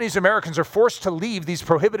Japanese Americans are forced to leave these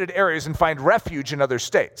prohibited areas and find refuge in other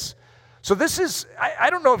states. So this is, I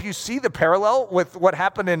don't know if you see the parallel with what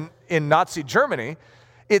happened in Nazi Germany.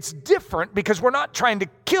 It's different because we're not trying to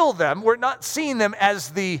kill them. We're not seeing them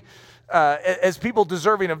as as people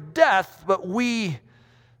deserving of death, but we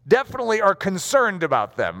definitely are concerned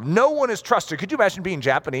about them. No one is trusted. Could you imagine being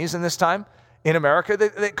Japanese in this time in America?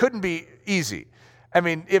 That couldn't be easy. I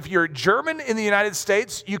mean, if you're German in the United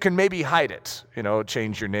States, you can maybe hide it,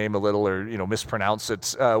 change your name a little or, mispronounce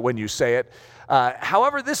it when you say it.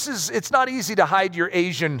 However, it's not easy to hide your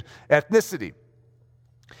Asian ethnicity.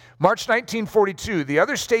 March 1942, the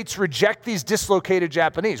other states reject these dislocated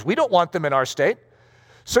Japanese. We don't want them in our state.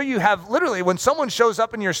 So you have literally, when someone shows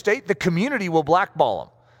up in your state, the community will blackball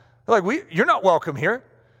them. They're like, you're not welcome here.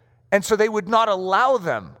 And so they would not allow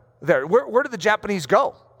them there. Where do the Japanese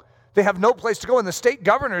go? They have no place to go. And the state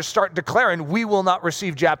governors start declaring, we will not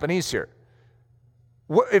receive Japanese here.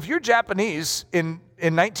 If you're Japanese in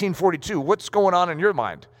 1942, what's going on in your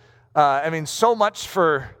mind? So much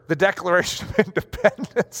for the Declaration of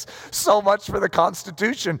Independence, so much for the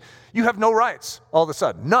Constitution. You have no rights all of a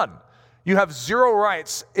sudden, none. You have zero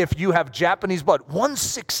rights if you have Japanese blood,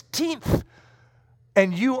 1/16th.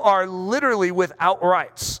 And you are literally without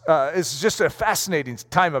rights. It's just a fascinating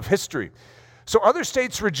time of history. So other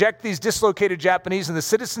states reject these dislocated Japanese, and the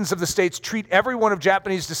citizens of the states treat everyone of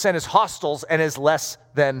Japanese descent as hostiles and as less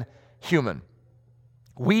than human.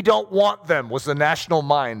 We don't want them was the national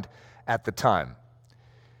mind at the time.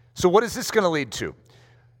 So what is this going to lead to?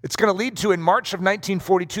 It's going to lead to, in March of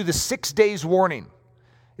 1942, the 6 days warning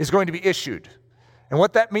is going to be issued. And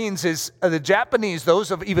what that means is the Japanese,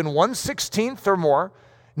 those of even 1/16th or more,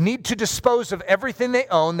 need to dispose of everything they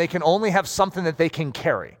own. They can only have something that they can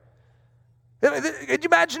carry. Could you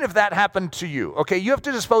imagine if that happened to you? Okay, you have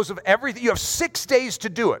to dispose of everything. You have 6 days to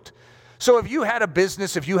do it. So if you had a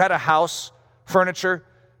business, if you had a house, furniture,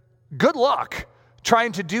 good luck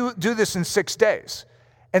trying to do this in 6 days.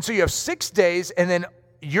 And so you have 6 days, and then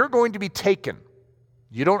you're going to be taken.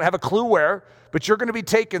 You don't have a clue where, but you're going to be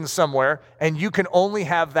taken somewhere, and you can only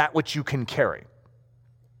have that which you can carry.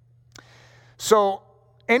 So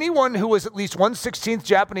anyone who was at least 1/16th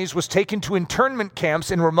Japanese was taken to internment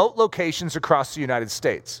camps in remote locations across the United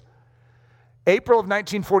States. April of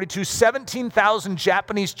 1942, 17,000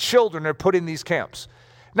 Japanese children are put in these camps.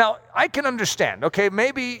 Now, I can understand, okay,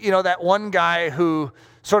 maybe, that one guy who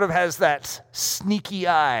sort of has that sneaky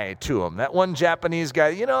eye to him, that one Japanese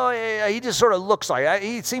guy, he just sort of looks like,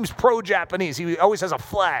 he seems pro-Japanese. He always has a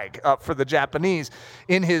flag up for the Japanese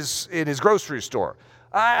in his grocery store.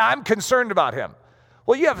 I'm concerned about him.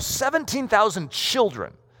 Well, you have 17,000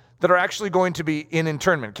 children that are actually going to be in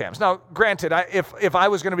internment camps. Now, granted, if I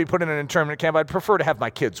was going to be put in an internment camp, I'd prefer to have my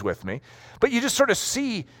kids with me. But you just sort of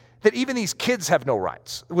see that even these kids have no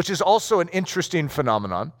rights, which is also an interesting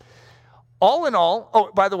phenomenon. All in all,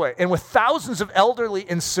 oh, by the way, and with thousands of elderly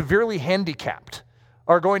and severely handicapped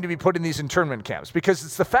are going to be put in these internment camps because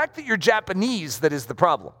it's the fact that you're Japanese that is the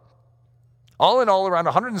problem. All in all, around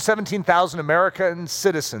 117,000 American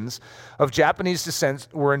citizens of Japanese descent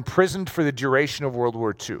were imprisoned for the duration of World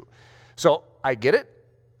War II. So I get it.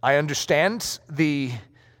 I understand the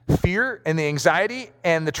fear and the anxiety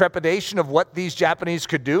and the trepidation of what these Japanese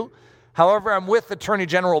could do. However, I'm with Attorney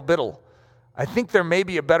General Biddle. I think there may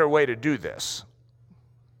be a better way to do this.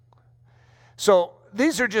 So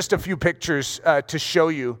these are just a few pictures to show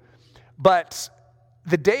you. But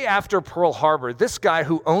the day after Pearl Harbor, this guy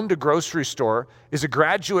who owned a grocery store is a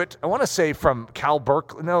graduate, I want to say from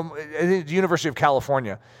the University of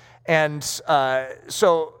California. And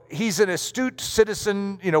so he's an astute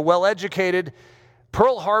citizen, well-educated.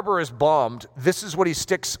 Pearl Harbor is bombed. This is what he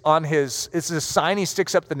sticks on it's a sign he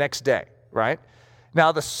sticks up the next day, right?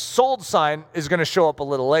 Now, the sold sign is going to show up a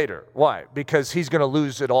little later. Why? Because he's going to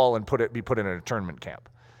lose it all and be put in an internment camp.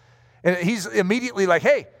 And he's immediately like,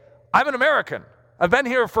 hey, I'm an American. I've been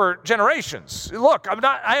here for generations. Look,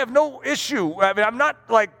 I have no issue. I'm not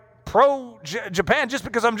like pro-Japan just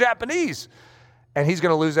because I'm Japanese. And he's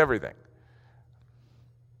going to lose everything.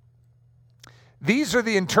 These are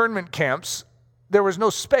the internment camps there was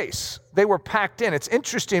no space. They were packed in. It's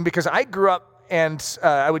interesting because I grew up and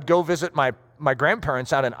I would go visit my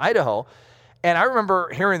grandparents out in Idaho, and I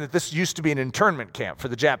remember hearing that this used to be an internment camp for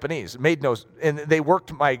the Japanese. And they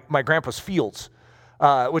worked my grandpa's fields,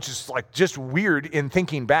 which is like just weird in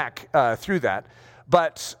thinking back through that.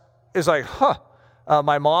 But it's like,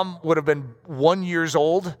 my mom would have been 1 year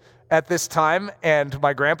old at this time, and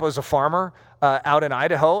my grandpa is a farmer out in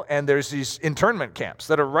Idaho, and there's these internment camps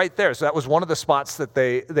that are right there. So that was one of the spots that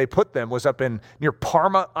they put them, was up near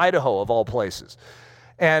Parma, Idaho, of all places.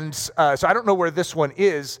 And so I don't know where this one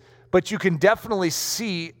is, but you can definitely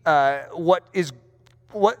see what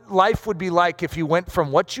life would be like if you went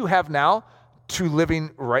from what you have now to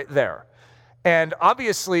living right there. And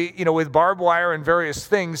obviously, with barbed wire and various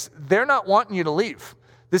things, they're not wanting you to leave.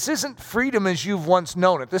 This isn't freedom as you've once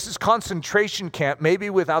known it. This is concentration camp, maybe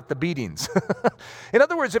without the beatings. In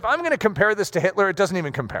other words, if I'm going to compare this to Hitler, it doesn't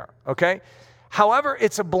even compare, okay? However,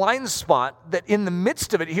 it's a blind spot that in the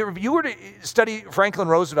midst of it, here, if you were to study Franklin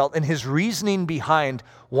Roosevelt and his reasoning behind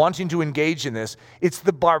wanting to engage in this, it's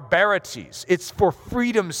the barbarities. It's for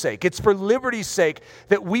freedom's sake. It's for liberty's sake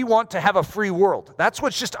that we want to have a free world. That's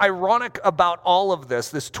what's just ironic about all of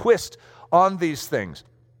this twist on these things.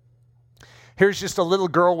 Here's just a little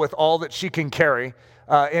girl with all that she can carry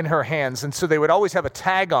in her hands. And so they would always have a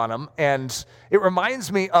tag on them. And it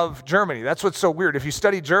reminds me of Germany. That's what's so weird. If you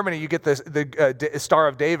study Germany, you get the Star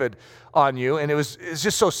of David on you. And it's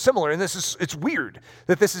just so similar. And it's weird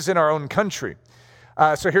that this is in our own country.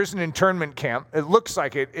 So here's an internment camp. It looks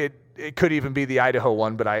like it could even be the Idaho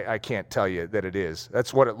one, but I can't tell you that it is.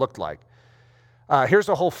 That's what it looked like. Here's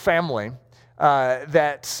a whole family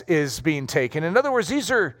that is being taken. In other words,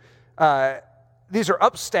 these are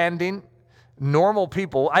upstanding, normal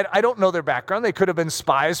people. I don't know their background. They could have been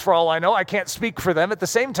spies for all I know. I can't speak for them. At the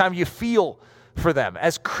same time, you feel for them.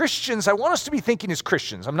 As Christians, I want us to be thinking as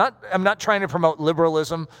Christians. I'm not trying to promote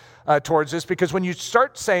liberalism towards this, because when you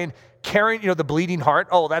start saying carrying, the bleeding heart,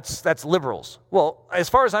 that's liberals. Well, as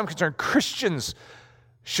far as I'm concerned, Christians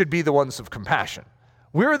should be the ones of compassion.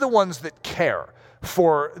 We're the ones that care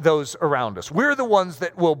for those around us. We're the ones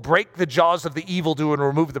that will break the jaws of the evildoer and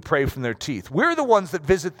remove the prey from their teeth. We're the ones that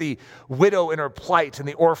visit the widow in her plight and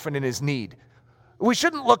the orphan in his need. We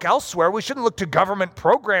shouldn't look elsewhere. We shouldn't look to government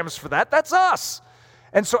programs for that. That's us.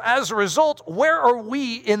 And so as a result, where are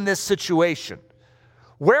we in this situation?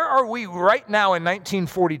 Where are we right now in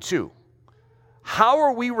 1942? How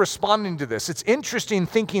are we responding to this? It's interesting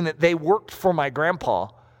thinking that they worked for my grandpa,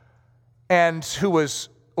 and who was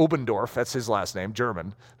Obendorf, that's his last name,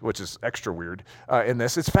 German, which is extra weird in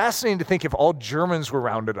this. It's fascinating to think if all Germans were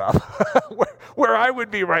rounded up, where I would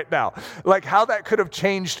be right now. Like how that could have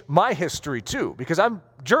changed my history too, because I'm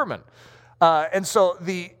German. And so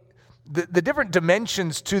the different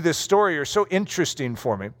dimensions to this story are so interesting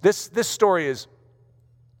for me. This story is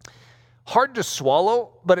hard to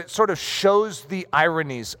swallow, but it sort of shows the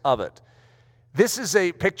ironies of it. This is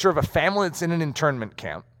a picture of a family that's in an internment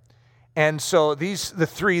camp. And so the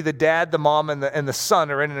three, the dad, the mom, and the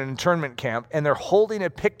son are in an internment camp, and they're holding a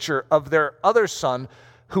picture of their other son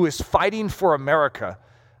who is fighting for America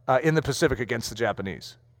in the Pacific against the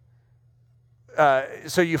Japanese.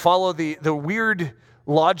 So you follow the weird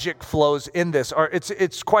logic flows in this.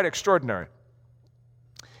 It's quite extraordinary.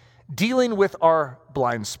 Dealing with our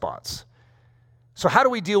blind spots. So how do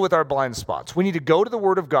we deal with our blind spots? We need to go to the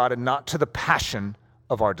Word of God and not to the passion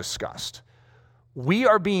of our disgust. We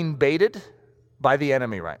are being baited by the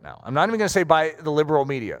enemy right now. I'm not even going to say by the liberal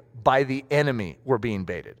media. By the enemy, we're being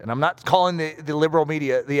baited. And I'm not calling the liberal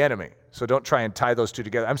media the enemy, so don't try and tie those two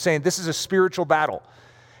together. I'm saying this is a spiritual battle.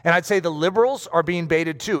 And I'd say the liberals are being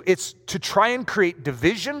baited too. It's to try and create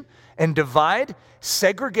division and divide,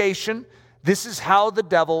 segregation. This is how the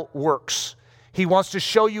devil works. He wants to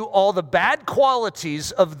show you all the bad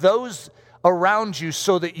qualities of those around you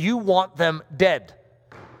so that you want them dead.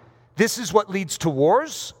 This is what leads to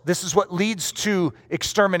wars. This is what leads to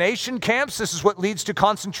extermination camps. This is what leads to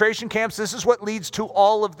concentration camps. This is what leads to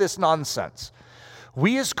all of this nonsense.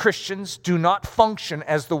 We as Christians do not function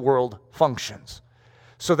as the world functions.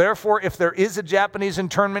 So therefore, if there is a Japanese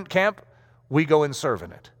internment camp, we go and serve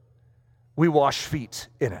in it. We wash feet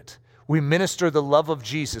in it. We minister the love of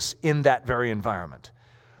Jesus in that very environment.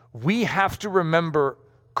 We have to remember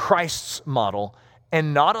Christ's model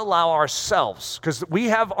and not allow ourselves, because we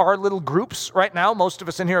have our little groups right now. Most of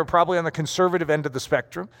us in here are probably on the conservative end of the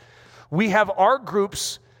spectrum. We have our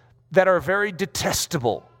groups that are very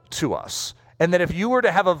detestable to us, and that if you were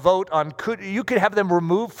to have a vote on, you could have them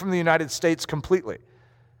removed from the United States completely.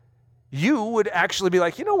 you would actually be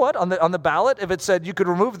like, you know what, on the ballot, if it said you could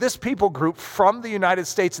remove this people group from the United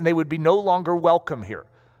States and they would be no longer welcome here.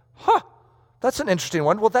 That's an interesting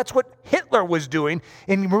one. Well, that's what Hitler was doing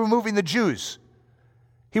in removing the Jews.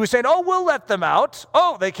 He was saying, we'll let them out.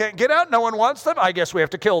 They can't get out. No one wants them. I guess we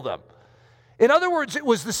have to kill them. In other words, it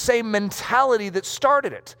was the same mentality that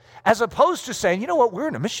started it, as opposed to saying, you know what, we're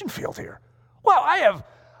in a mission field here. Well, I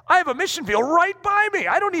have a mission field right by me.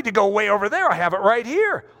 I don't need to go way over there. I have it right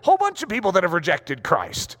here. Whole bunch of people that have rejected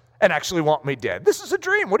Christ and actually want me dead. This is a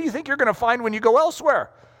dream. What do you think you're going to find when you go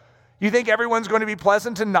elsewhere? You think everyone's going to be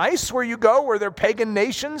pleasant and nice where you go, where they're pagan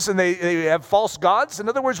nations and they have false gods? In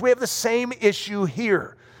other words, we have the same issue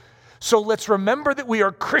here. So let's remember that we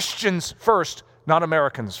are Christians first, not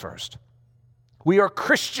Americans first. We are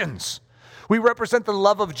Christians. We represent the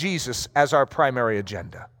love of Jesus as our primary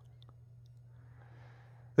agenda.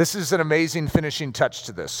 This is an amazing finishing touch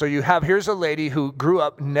to this. So here's a lady who grew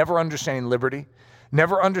up never understanding liberty,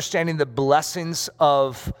 never understanding the blessings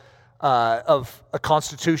of a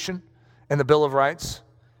Constitution and the Bill of Rights.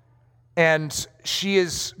 And she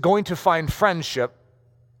is going to find friendship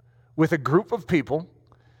with a group of people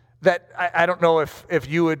that I don't know if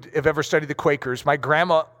you have ever studied the Quakers. My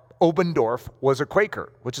grandma Obendorf was a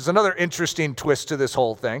Quaker, which is another interesting twist to this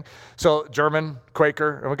whole thing. So German,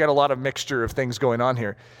 Quaker, and we got a lot of mixture of things going on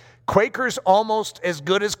here. Quakers almost as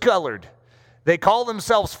good as colored. They call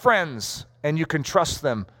themselves friends, and you can trust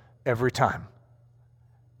them every time.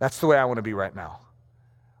 That's the way I want to be right now.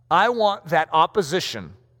 I want that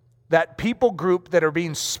opposition, that people group that are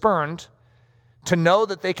being spurned, to know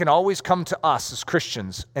that they can always come to us as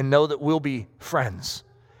Christians and know that we'll be friends,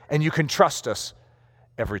 and you can trust us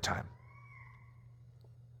every time.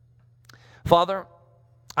 Father,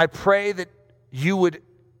 I pray that you would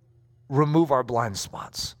remove our blind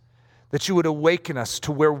spots, that you would awaken us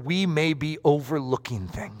to where we may be overlooking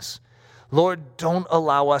things. Lord, don't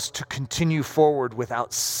allow us to continue forward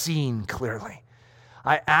without seeing clearly.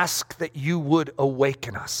 I ask that you would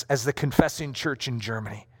awaken us as the confessing church in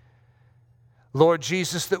Germany. Lord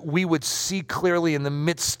Jesus, that we would see clearly in the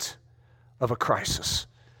midst of a crisis,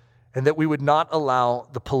 and that we would not allow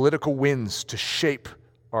the political winds to shape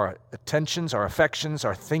our attentions, our affections,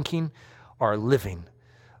 our thinking, our living.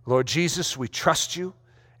 Lord Jesus, we trust you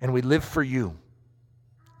and we live for you.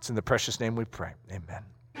 It's in the precious name we pray. Amen.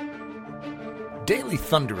 Daily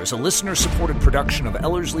Thunder is a listener-supported production of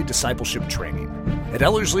Ellerslie Discipleship Training. At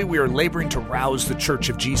Ellerslie, we are laboring to rouse the Church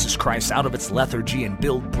of Jesus Christ out of its lethargy and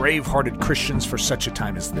build brave-hearted Christians for such a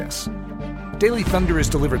time as this. Daily Thunder is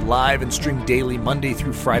delivered live and streamed daily Monday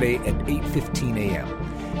through Friday at 8:15 a.m.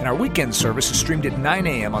 And our weekend service is streamed at 9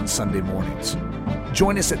 a.m. on Sunday mornings.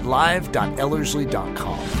 Join us at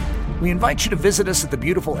live.ellerslie.com. We invite you to visit us at the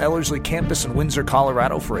beautiful Ellerslie campus in Windsor,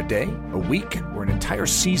 Colorado for a day, a week, or an entire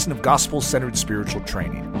season of gospel-centered spiritual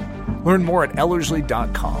training. Learn more at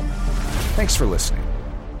ellerslie.com. Thanks for listening.